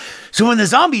cool. So when the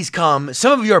zombies come,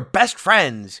 some of your best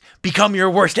friends become your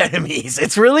worst enemies.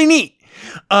 It's really neat.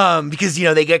 Because, you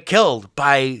know, they get killed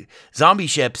by zombie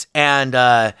ships and,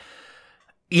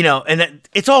 you know, and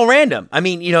it's all random. I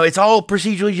mean, you know, it's all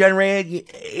procedurally generated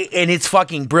and it's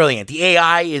fucking brilliant. The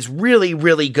AI is really,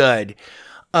 really good.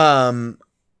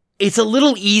 It's a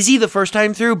little easy the first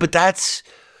time through, but that's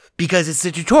because it's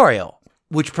the tutorial,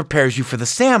 which prepares you for the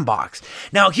sandbox.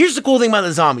 Now, here's the cool thing about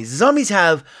the zombies. The zombies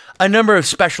have a number of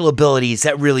special abilities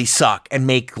that really suck and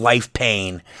make life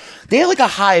pain. They have like a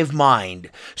hive mind.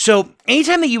 So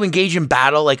anytime that you engage in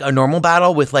battle, like a normal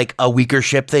battle with like a weaker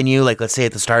ship than you, like let's say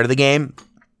at the start of the game,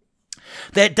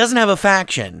 that doesn't have a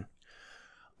faction,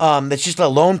 that's just a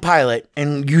lone pilot,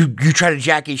 and you try to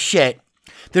jack his shit,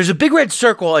 there's a big red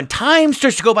circle, and time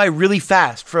starts to go by really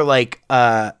fast for like,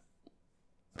 I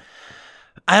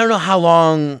don't know how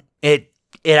long it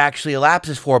actually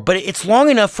elapses for, but it's long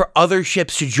enough for other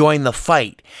ships to join the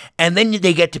fight, and then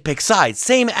they get to pick sides.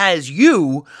 Same as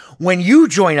you, when you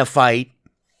join a fight,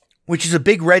 which is a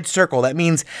big red circle, that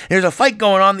means there's a fight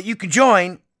going on that you can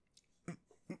join.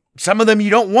 Some of them you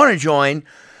don't want to join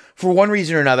for one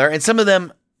reason or another, and some of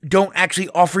them don't actually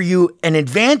offer you an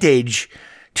advantage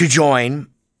to join,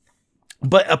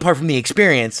 but apart from the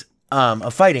experience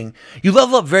of fighting, you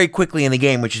level up very quickly in the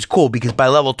game, which is cool because by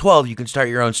level 12, you can start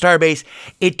your own starbase.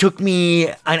 It took me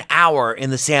an hour in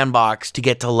the sandbox to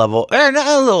get to level, a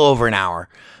little over an hour,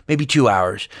 maybe 2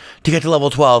 hours to get to level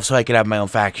 12 so I could have my own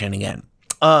faction again.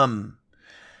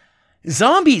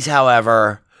 Zombies,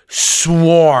 however,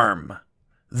 swarm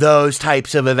those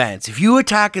types of events. If you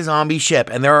attack a zombie ship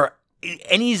and there are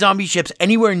any zombie ships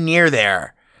anywhere near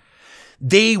there,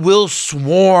 they will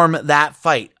swarm that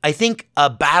fight. I think a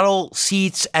battle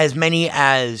seats as many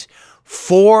as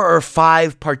 4 or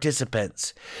 5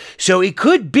 participants. So it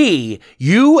could be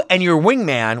you and your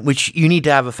wingman, which you need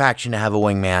to have a faction to have a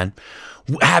wingman.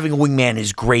 Having a wingman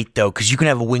is great though, because you can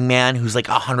have a wingman who's like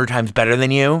 100 times better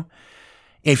than you.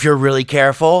 If you're really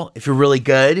careful, if you're really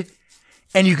good.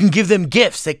 And you can give them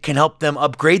gifts that can help them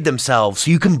upgrade themselves.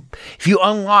 So you can, if you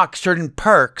unlock certain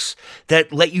perks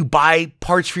that let you buy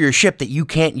parts for your ship that you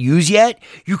can't use yet,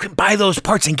 you can buy those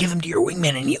parts and give them to your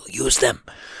wingman and you'll use them.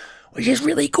 Which is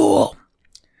really cool.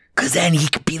 Cause then he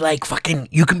could be like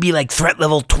you can be like threat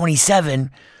level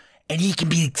 27 and he can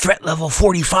be threat level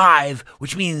 45,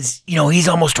 which means, you know, he's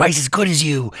almost twice as good as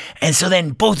you. And so then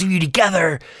both of you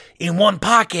together in one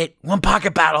pocket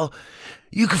battle,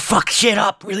 you can fuck shit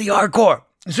up really hardcore.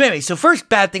 So anyway, so first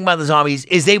bad thing about the zombies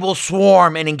is they will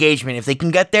swarm an engagement. If they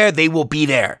can get there, they will be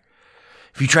there.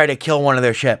 If you try to kill one of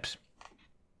their ships.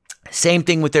 Same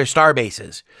thing with their star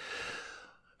bases.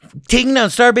 Taking down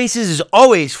star bases is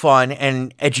always fun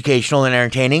and educational and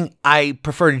entertaining. I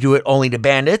prefer to do it only to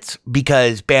bandits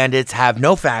because bandits have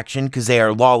no faction because they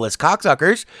are lawless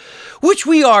cocksuckers, which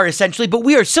we are essentially, but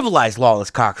we are civilized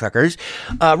lawless cocksuckers.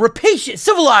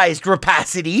 Civilized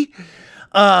rapacity.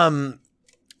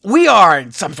 We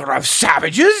aren't some sort of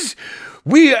savages.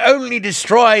 We only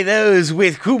destroy those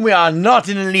with whom we are not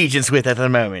in allegiance with at the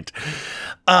moment,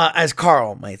 as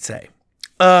Carl might say.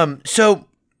 So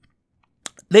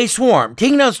they swarm.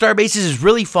 Taking down star bases is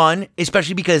really fun,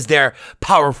 especially because they're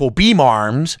powerful beam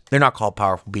arms. They're not called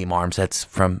powerful beam arms. That's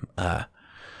from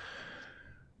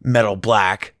Metal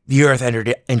Black. The Earth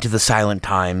entered into the silent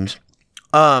times.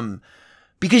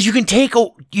 Because you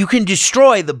can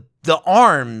destroy the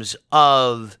arms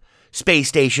of space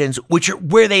stations, which are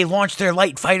where they launch their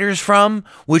light fighters from,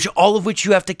 all of which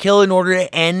you have to kill in order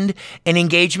to end an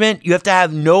engagement. You have to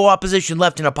have no opposition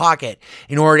left in a pocket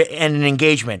in order to end an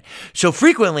engagement. So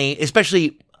frequently,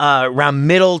 especially around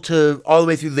middle to all the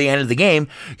way through the end of the game,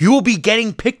 you will be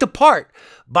getting picked apart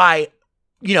by,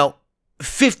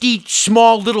 50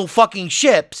 small little fucking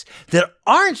ships that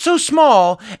aren't so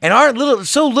small and aren't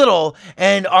so little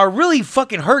and are really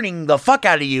fucking hurting the fuck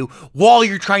out of you while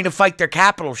you're trying to fight their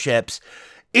capital ships.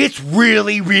 It's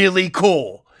really, really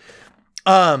cool.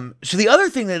 So the other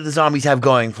thing that the zombies have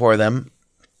going for them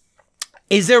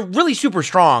is they're really super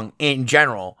strong in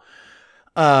general.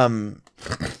 And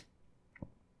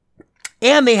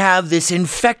they have this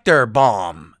infector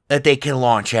bomb that they can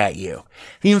launch at you.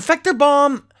 The infector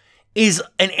bomb is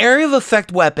an area of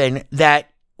effect weapon that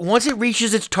once it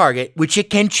reaches its target, which it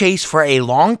can chase for a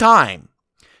long time,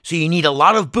 so you need a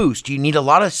lot of boost, you need a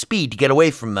lot of speed to get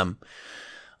away from them,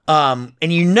 and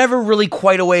you're never really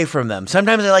quite away from them.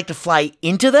 Sometimes I like to fly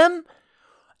into them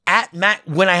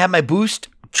when I have my boost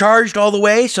charged all the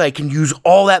way, so I can use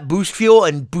all that boost fuel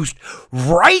and boost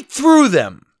right through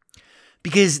them.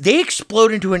 Because they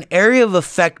explode into an area of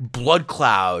effect blood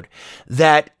cloud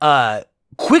that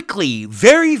quickly,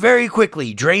 very, very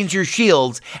quickly drains your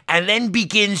shields and then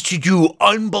begins to do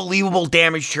unbelievable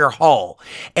damage to your hull.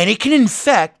 And it can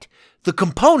infect the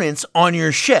components on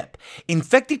your ship.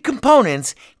 Infected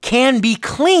components can be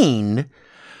cleaned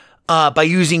by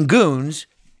using goons,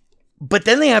 but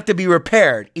then they have to be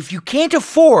repaired. If you can't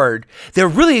afford, they're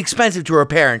really expensive to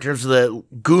repair in terms of the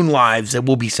goon lives that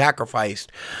will be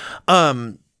sacrificed.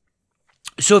 So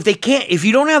if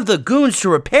you don't have the goons to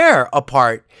repair a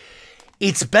part,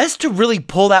 it's best to really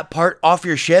pull that part off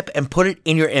your ship and put it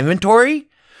in your inventory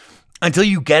until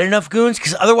you get enough goons,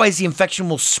 because otherwise the infection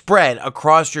will spread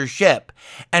across your ship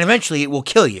and eventually it will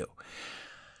kill you.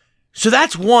 So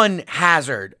that's one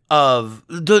hazard of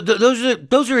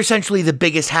those are essentially the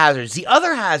biggest hazards. The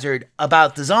other hazard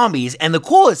about the zombies, and the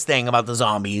coolest thing about the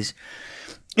zombies,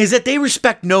 is that they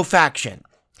respect no faction.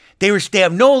 They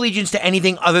have no allegiance to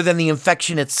anything other than the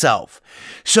infection itself.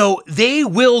 So they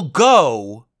will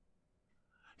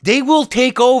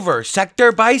take over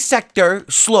sector by sector,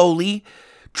 slowly,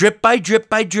 drip by drip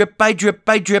by drip by drip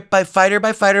by drip, by fighter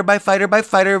by fighter by fighter by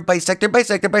fighter, by sector by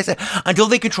sector by sector, until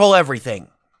they control everything.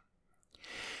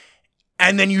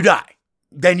 And then you die.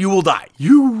 Then you will die.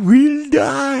 You will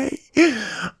die.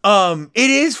 It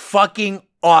is fucking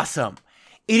awesome.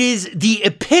 It is the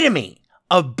epitome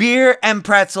of beer and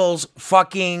pretzels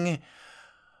fucking.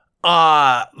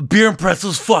 Beer and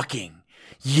pretzels fucking.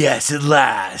 Yes, at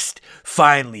last.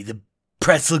 Finally, the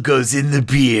pretzel goes in the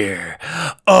beer.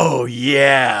 Oh,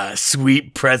 yeah.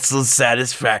 Sweet pretzel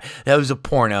satisfaction. That was a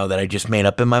porno that I just made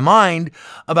up in my mind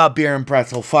about beer and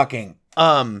pretzel fucking.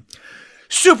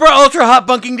 Super ultra hot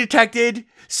bunking detected.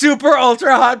 Super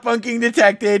ultra hot bunking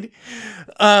detected.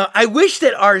 I wish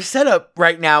that our setup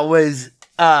right now was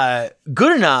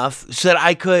good enough so that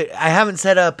I haven't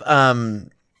set up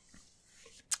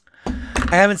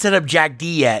Jack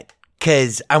D yet,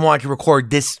 because I wanted to record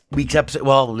this week's episode.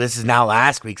 Well, this is now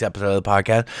last week's episode of the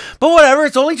podcast, but whatever.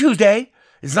 It's only Tuesday.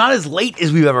 It's not as late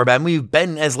as we've ever been. We've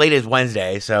been as late as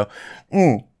Wednesday, so.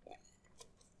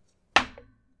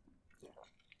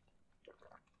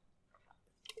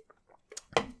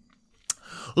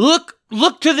 Look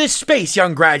to this space,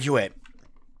 young graduate,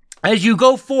 as you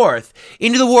go forth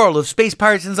into the world of space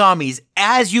pirates and zombies,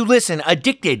 as you listen,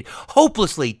 addicted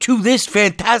hopelessly to this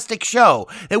fantastic show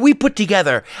that we put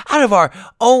together out of our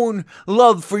own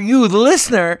love for you, the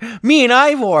listener, me and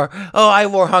Ivor. Oh,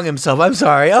 Ivor hung himself. I'm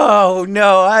sorry. Oh,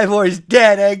 no, Ivor's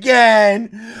dead again.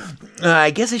 I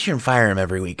guess I shouldn't fire him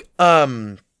every week.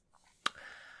 You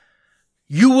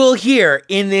will hear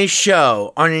in this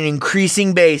show on an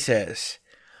increasing basis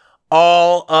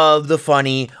all of the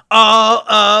funny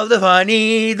sounds.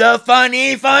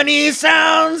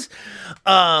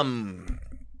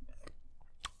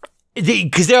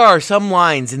 Because there are some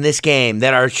lines in this game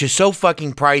that are just so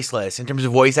fucking priceless in terms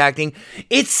of voice acting.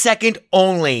 It's second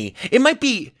only. It might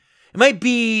be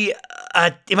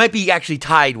actually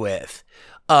tied with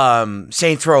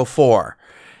Saints Row 4.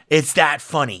 It's that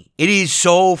funny. It is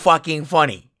so fucking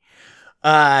funny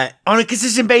on a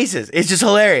consistent basis. It's just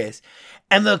hilarious.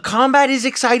 And the combat is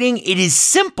exciting. It is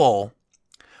simple,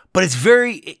 but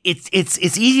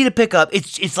it's easy to pick up.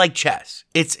 It's like chess.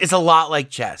 It's a lot like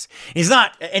chess. It's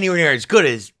not anywhere near as good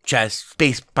as chess.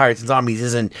 Space Pirates and Zombies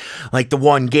isn't like the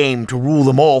one game to rule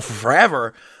them all for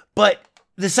forever. But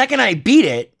the second I beat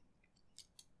it,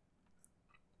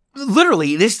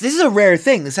 literally, this is a rare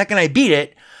thing. The second I beat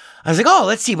it, I was like, oh,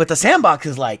 let's see what the sandbox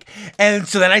is like. And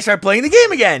so then I started playing the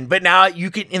game again. But now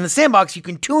in the sandbox, you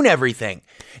can tune everything.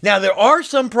 Now, there are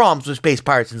some problems with Space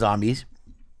Pirates and Zombies.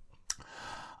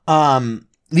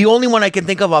 The only one I can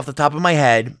think of off the top of my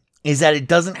head is that it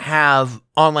doesn't have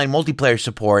online multiplayer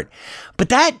support. But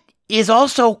that is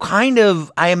also kind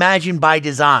of, I imagine, by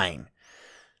design.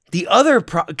 The other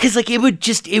because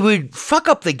it would fuck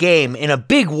up the game in a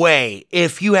big way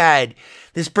if you had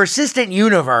this persistent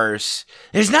universe.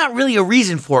 There's not really a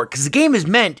reason for it, because the game is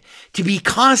meant to be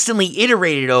constantly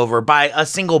iterated over by a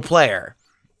single player.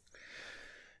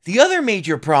 The other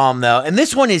major problem, though, and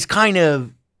this one is kind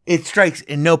of it strikes,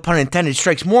 and no pun intended,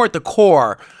 strikes more at the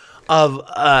core of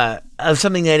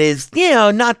something that is,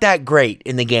 not that great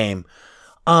in the game.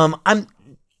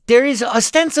 There is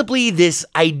ostensibly this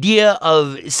idea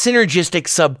of synergistic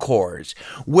subcores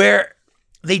where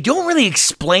they don't really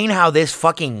explain how this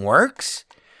fucking works,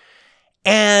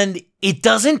 and it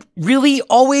doesn't really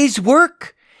always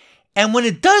work. And when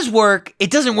it does work, it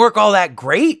doesn't work all that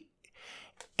great.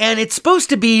 And it's supposed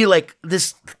to be like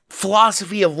this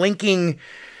philosophy of linking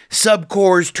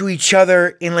subcores to each other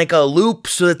in like a loop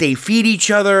so that they feed each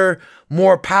other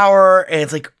more power. And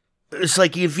it's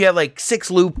like if you have like six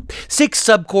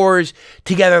subcores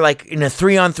together, like in a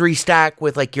 3-on-3 stack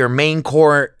with like your main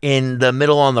core in the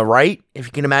middle on the right, if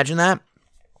you can imagine that.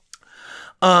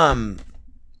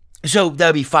 So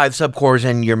that'd be 5 subcores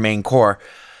in your main core.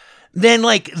 Then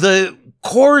like the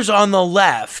cores on the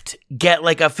left get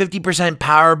like a 50%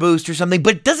 power boost or something,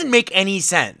 but it doesn't make any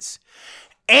sense.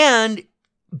 And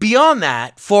beyond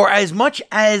that, for as much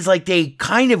as like they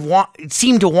kind of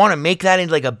seem to want to make that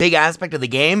into like a big aspect of the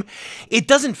game, it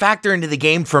doesn't factor into the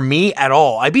game for me at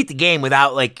all. I beat the game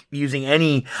without like using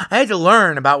any. I had to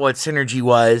learn about what synergy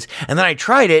was, and then I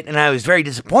tried it, and I was very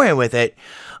disappointed with it.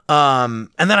 And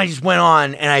then I just went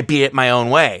on and I beat it my own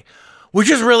way, which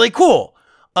is really cool.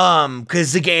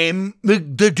 Cause the game, the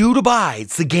dude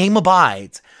abides, the game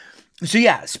abides. So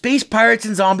yeah, Space Pirates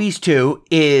and Zombies 2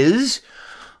 is,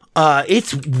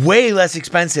 it's way less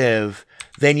expensive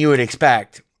than you would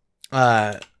expect.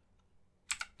 Cause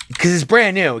it's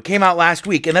brand new. It came out last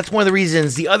week, and that's one of the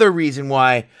reasons, the other reason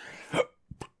why,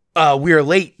 we are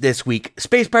late this week.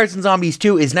 Space Pirates and Zombies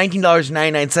 2 is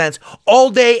 $19.99 all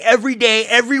day, every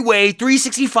way,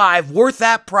 365, worth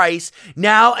that price,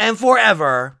 now and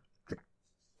forever.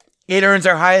 It earns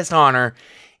our highest honor.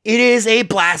 It is a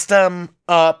blast 'em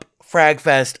up frag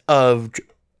fest of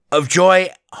joy,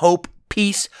 hope,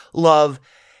 peace, love,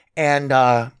 and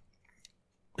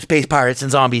Space Pirates and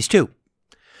Zombies 2.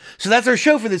 So that's our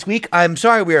show for this week. I'm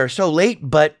sorry we are so late,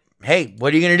 but hey,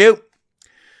 what are you going to do?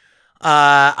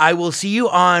 I will see you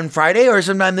on Friday or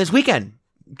sometime this weekend.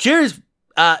 Cheers.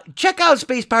 Check out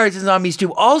Space Pirates and Zombies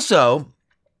 2. Also,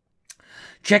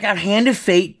 check out Hand of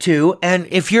Fate 2. And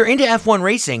if you're into F1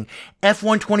 racing,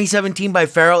 F1 2017 by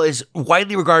Feral is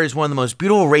widely regarded as one of the most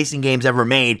beautiful racing games ever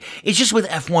made. It's just with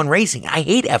F1 racing. I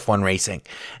hate F1 racing.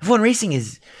 F1 racing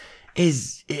is a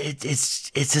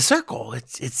circle.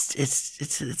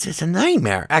 It's a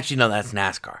nightmare. Actually, no, that's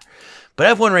NASCAR.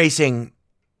 But F1 racing,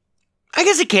 I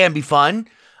guess it can be fun.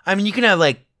 I mean, you can have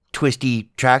like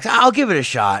twisty tracks. I'll give it a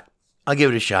shot.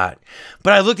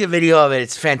 But I looked at video of it.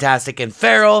 It's fantastic. And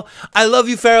Feral, I love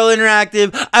you, Feral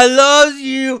Interactive. I love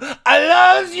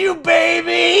you,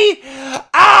 baby.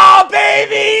 Oh,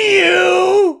 baby,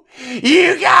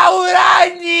 you got what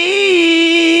I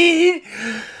need.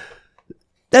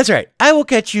 That's right. I will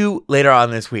catch you later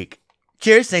on this week.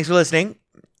 Cheers. Thanks for listening.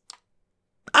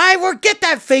 Get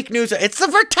that fake news. It's the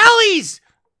Vertellis.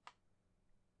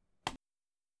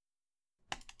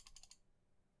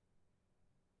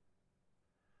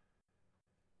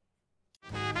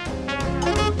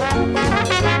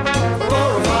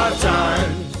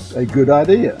 A good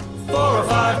idea. 4 or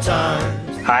 5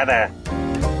 times. Hi there.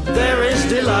 There is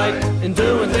delight in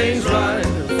doing things right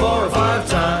 4 or 5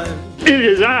 times. It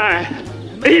is I,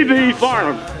 E.B.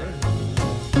 Farnham.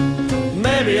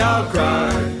 Maybe I'll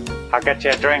cry. I'll get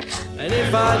you a drink. And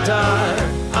if I die,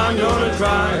 I'm gonna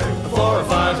cry 4 or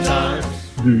 5 times.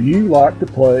 Do you like to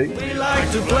play? We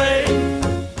like to play.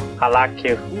 I like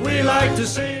you. We like to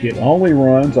sing. It only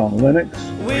runs on Linux.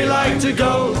 We like to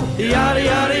go yada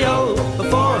yada yo 4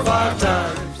 or 5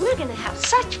 times. We're gonna have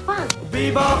such fun.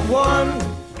 Bebop 1.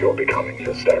 You're becoming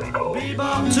hysterical.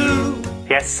 Bebop 2.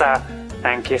 Yes, sir.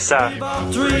 Thank you, sir.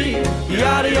 Bebop 3.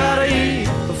 Yada yada e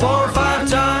 4 or 5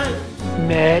 times.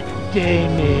 Matt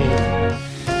Damon.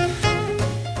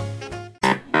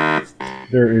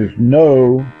 There is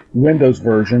no Windows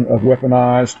version of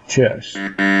Weaponized Chess.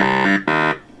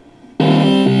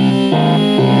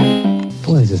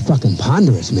 Boy, this is fucking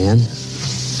ponderous, man.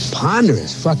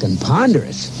 Fucking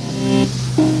ponderous.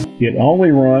 It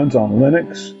only runs on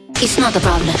Linux. It's not a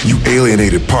problem. You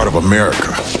alienated part of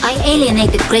America. I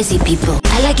alienated crazy people.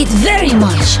 I like it very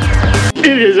much.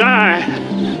 It is I,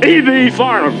 E.B.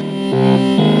 Farnham.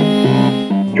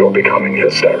 You're becoming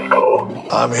hysterical.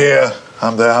 I'm here,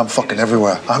 I'm there, I'm fucking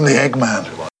everywhere. I'm the Eggman.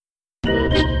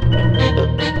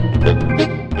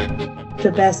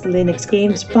 The Best Linux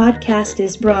Games podcast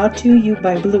is brought to you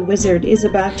by Blue Wizard is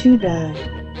About to Die.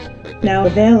 Now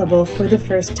available for the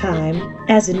first time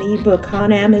as an ebook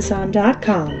on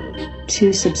Amazon.com.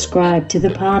 to subscribe to the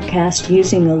podcast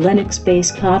using a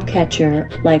Linux-based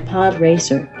podcatcher like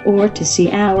Podracer, or to see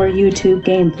our YouTube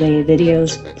gameplay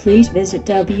videos, please visit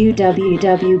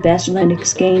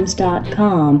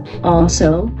www.bestlinuxgames.com.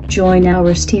 Also, join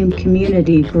our Steam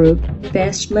community group,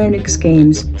 Best Linux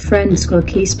Games, Friends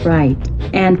Cookie Sprite,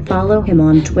 and follow him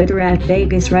on Twitter at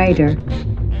VegasWriter.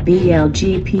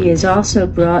 BLGP is also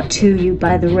brought to you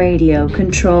by the Radio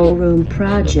Control Room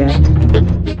Project.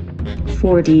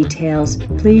 For details,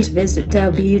 please visit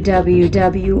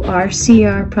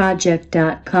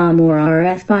www.rcrproject.com or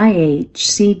rfihc.com.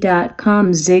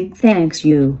 Zig thanks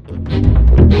you.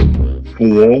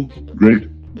 For great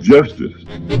justice.